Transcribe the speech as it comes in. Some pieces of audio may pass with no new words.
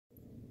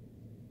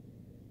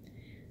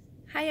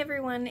Hi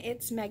everyone,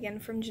 it's Megan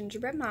from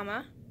Gingerbread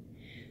Mama.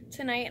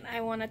 Tonight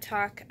I want to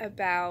talk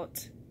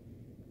about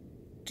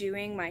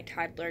doing my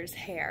toddler's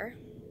hair.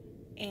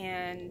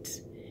 And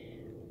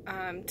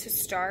to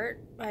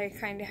start, I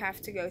kind of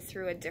have to go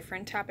through a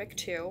different topic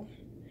too.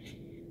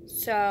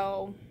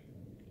 So,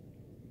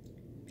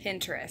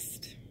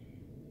 Pinterest.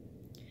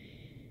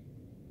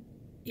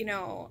 You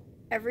know,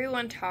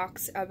 everyone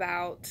talks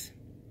about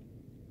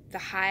the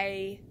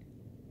high,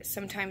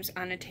 sometimes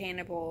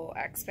unattainable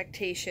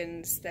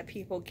expectations that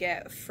people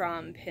get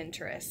from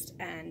Pinterest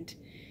and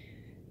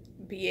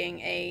being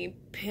a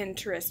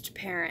Pinterest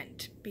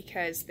parent,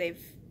 because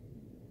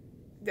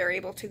they're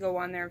able to go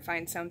on there and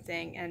find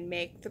something and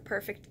make the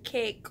perfect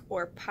cake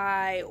or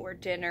pie or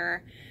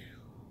dinner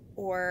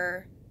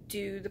or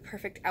do the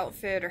perfect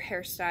outfit or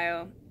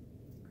hairstyle.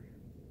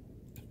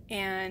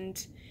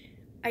 And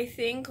I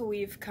think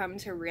we've come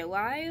to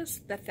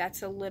realize that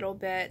that's a little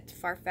bit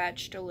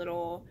far-fetched, a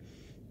little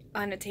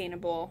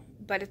unattainable,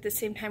 but at the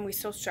same time we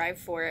still strive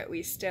for it.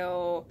 We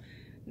still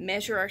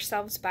measure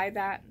ourselves by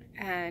that,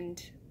 and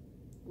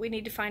we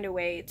need to find a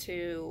way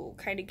to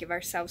kind of give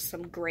ourselves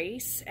some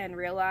grace and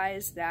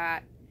realize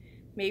that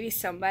maybe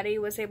somebody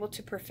was able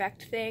to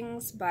perfect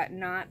things, but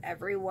not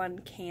everyone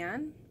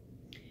can.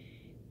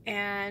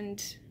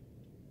 And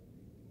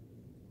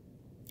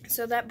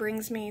so that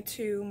brings me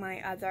to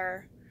my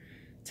other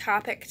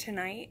topic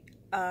tonight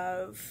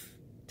of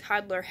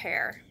toddler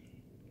hair.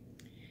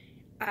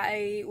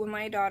 When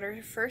my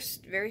daughter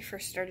very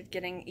first started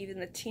getting even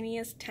the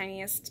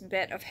tiniest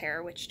bit of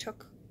hair, which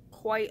took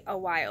quite a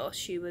while,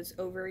 she was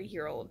over a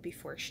year old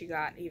before she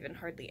got even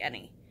hardly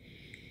any.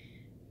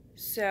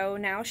 So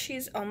now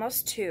she's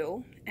almost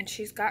 2, and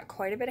she's got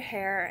quite a bit of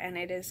hair, and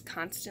it is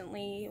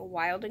constantly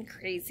wild and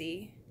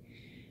crazy.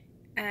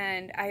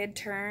 And I had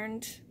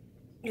turned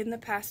in the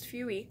past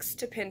few weeks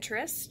to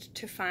Pinterest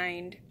to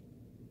find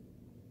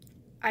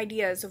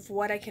ideas of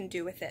what I can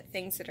do with it,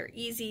 things that are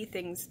easy,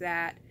 things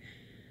that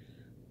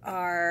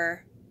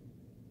are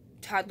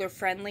toddler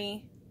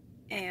friendly.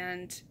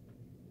 And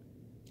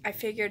I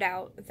figured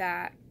out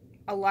that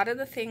a lot of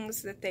the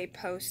things that they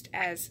post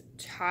as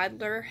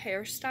toddler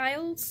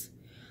hairstyles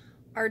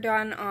are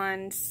done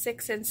on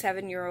 6 and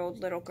 7-year-old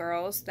little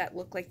girls that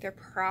look like they're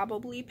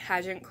probably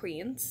pageant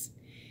queens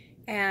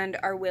and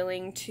are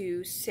willing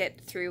to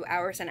sit through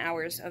hours and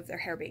hours of their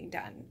hair being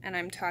done. And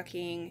I'm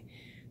talking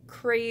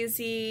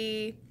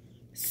crazy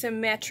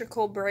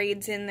symmetrical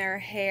braids in their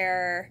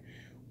hair,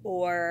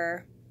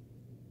 or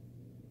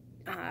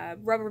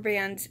rubber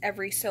bands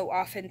every so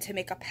often to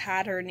make a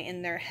pattern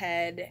in their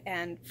head.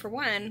 And for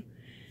one,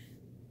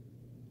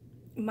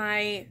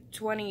 my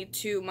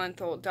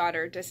 22-month-old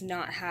daughter does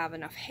not have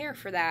enough hair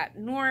for that,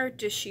 nor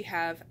does she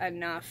have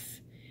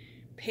enough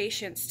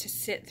patience to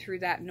sit through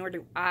that, nor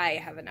do I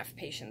have enough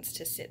patience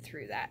to sit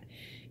through that.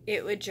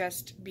 It would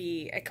just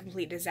be a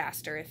complete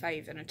disaster if I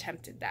even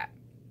attempted that.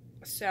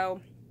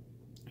 So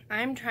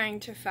I'm trying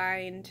to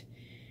find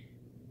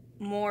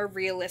more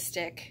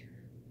realistic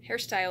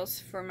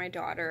hairstyles for my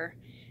daughter.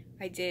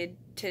 I did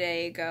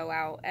today go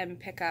out and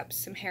pick up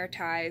some hair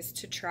ties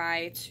to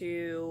try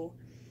to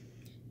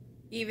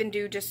even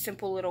do just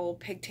simple little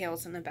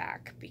pigtails in the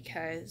back,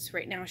 because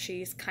right now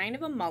she's kind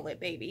of a mullet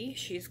baby.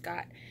 She's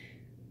got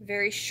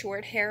very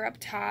short hair up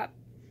top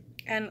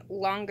and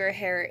longer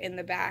hair in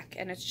the back,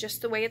 and it's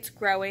just the way it's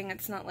growing.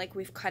 It's not like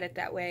we've cut it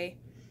that way,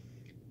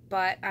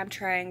 but I'm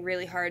trying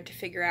really hard to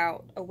figure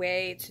out a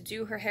way to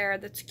do her hair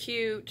that's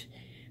cute,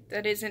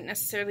 that isn't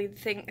necessarily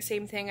the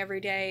same thing every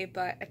day,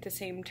 but at the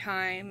same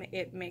time,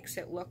 it makes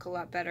it look a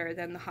lot better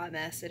than the hot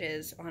mess it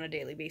is on a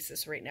daily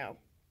basis right now.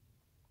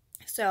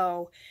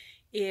 So,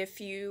 if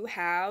you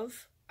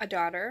have a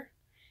daughter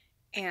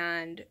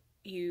and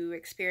you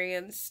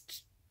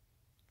experienced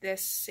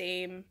this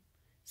same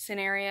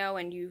scenario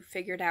and you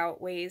figured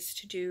out ways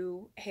to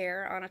do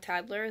hair on a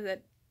toddler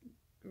that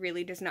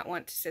really does not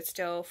want to sit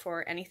still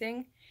for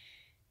anything,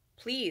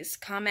 please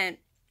comment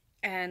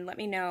and let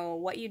me know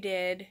what you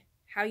did,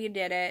 how you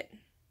did it,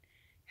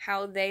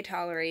 how they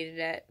tolerated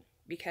it,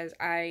 because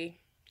I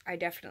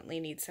definitely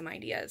need some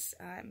ideas.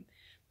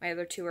 My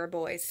other 2 are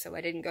boys, so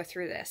I didn't go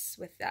through this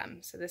with them,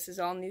 so this is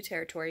all new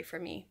territory for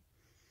me.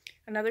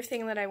 Another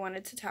thing that I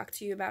wanted to talk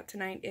to you about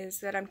tonight is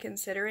that I'm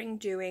considering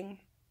doing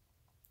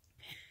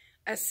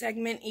a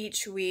segment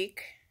each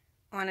week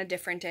on a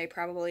different day,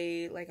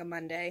 probably like a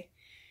Monday,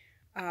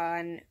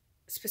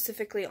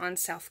 specifically on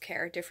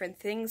self-care,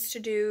 different things to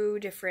do,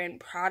 different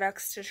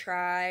products to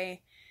try,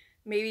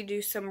 maybe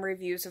do some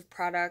reviews of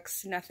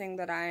products, nothing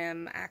that I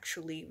am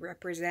actually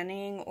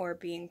representing or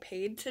being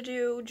paid to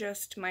do,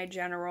 just my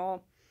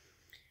general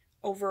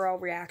overall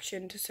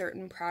reaction to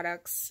certain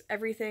products.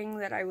 Everything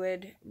that I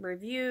would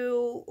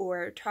review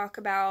or talk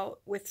about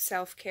with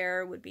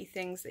self-care would be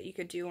things that you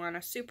could do on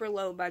a super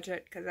low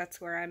budget, because that's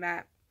where I'm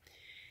at.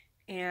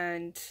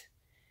 And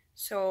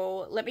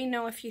so let me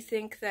know if you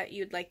think that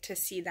you'd like to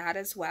see that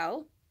as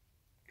well.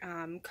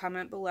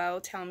 Comment below,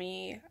 tell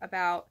me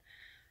about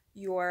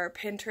your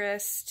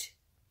Pinterest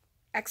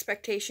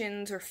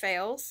expectations or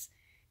fails,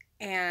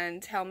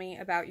 and tell me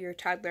about your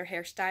toddler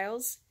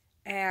hairstyles.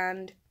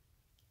 and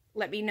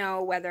let me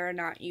know whether or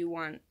not you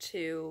want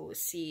to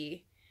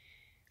see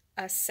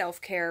a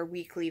self-care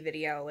weekly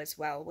video as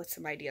well with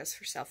some ideas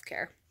for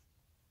self-care.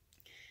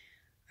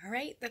 All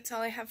right, that's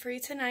all I have for you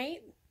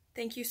tonight.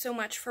 Thank you so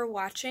much for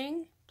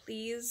watching.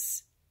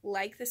 Please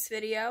like this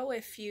video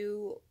if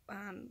you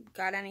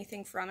got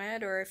anything from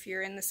it, or if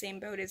you're in the same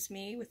boat as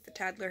me with the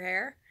toddler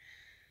hair,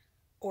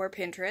 or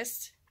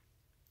Pinterest.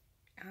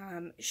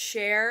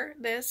 Share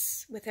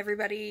this with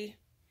everybody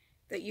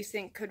that you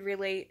think could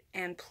relate,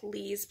 and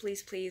please,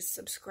 please, please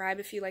subscribe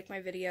if you like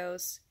my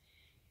videos.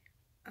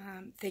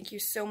 Thank you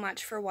so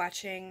much for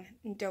watching,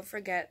 and don't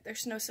forget,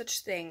 there's no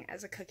such thing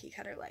as a cookie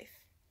cutter life.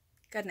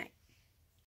 Good night.